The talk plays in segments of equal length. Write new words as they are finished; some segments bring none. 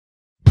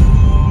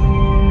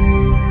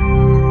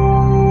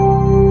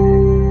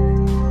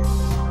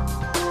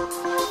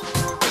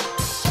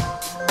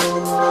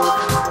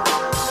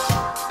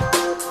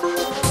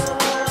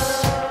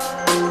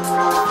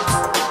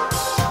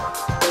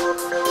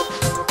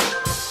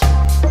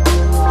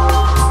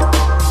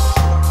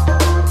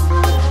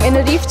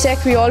reef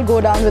check, we all go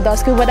down with our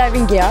scuba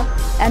diving gear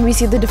and we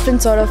see the different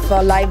sort of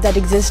life that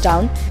exists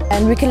down.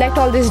 And we collect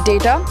all this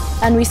data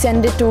and we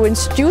send it to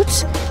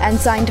institutes and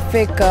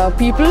scientific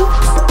people.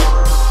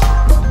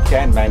 You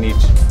can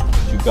manage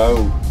to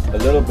go a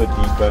little bit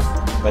deeper,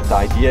 but the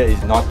idea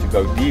is not to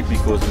go deep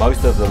because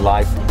most of the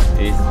life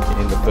is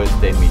in the first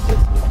 10 meters.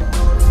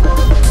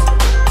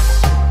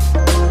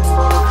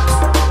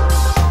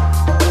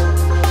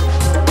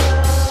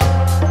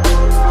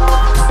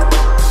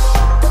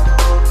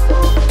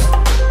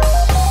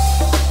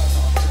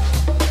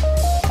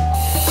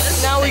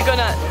 Now we're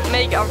gonna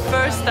make our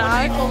first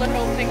dive,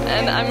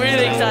 and I'm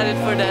really excited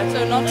for that.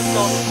 So not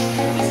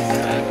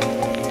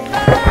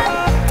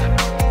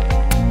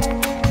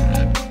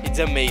It's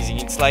amazing.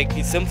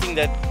 It's something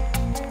that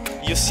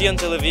you see on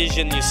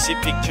television, you see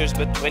pictures,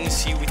 but when you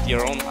see with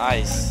your own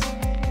eyes,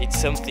 it's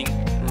something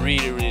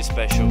really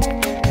special.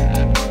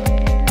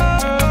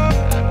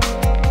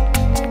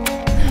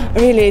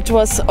 Really, it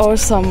was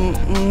awesome.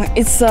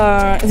 It's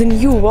a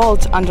new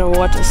world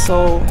underwater,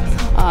 so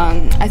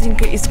I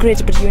think it's a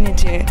great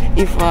opportunity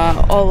if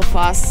all of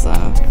us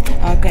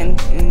can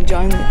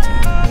join it.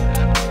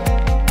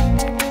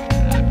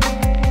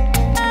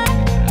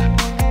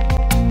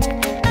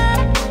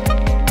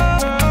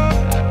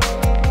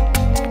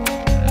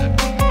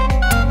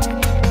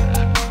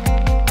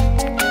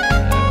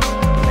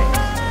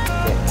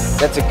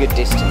 That's a good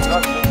distance.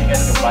 Not looking at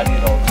your body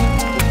at all.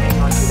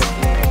 Looking onto the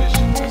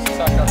television. Just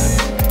suck up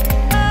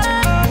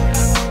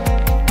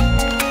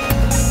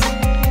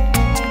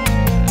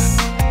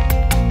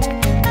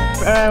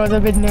I was a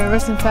bit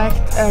nervous, in fact,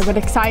 but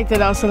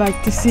excited also,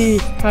 like to see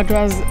how it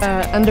was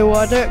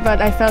underwater. But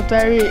I felt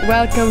very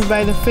welcomed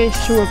by the fish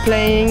who were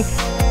playing.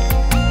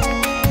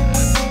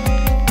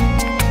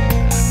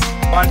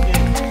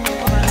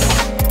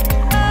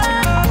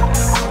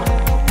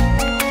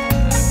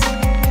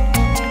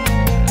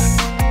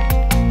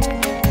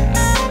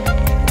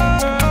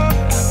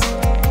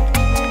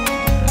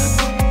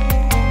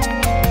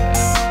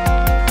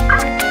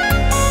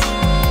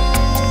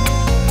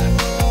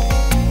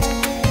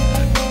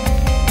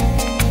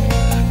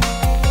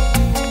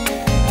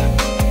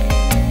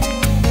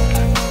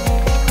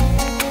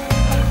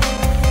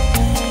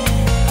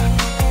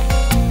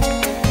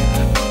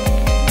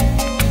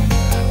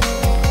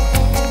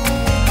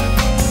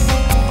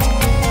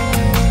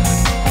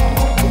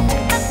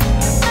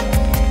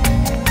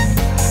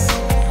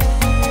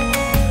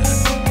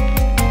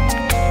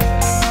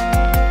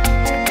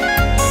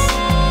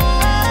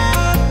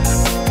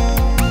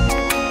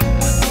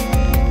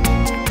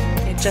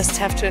 just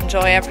have to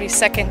enjoy every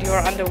second you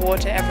are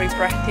underwater, every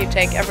breath you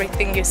take,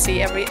 everything you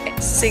see,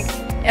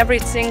 every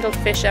single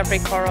fish, every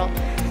coral.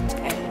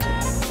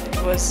 And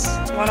it was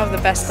one of the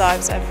best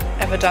dives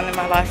I've ever done in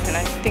my life, and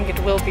I think it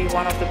will be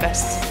one of the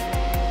best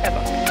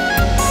ever.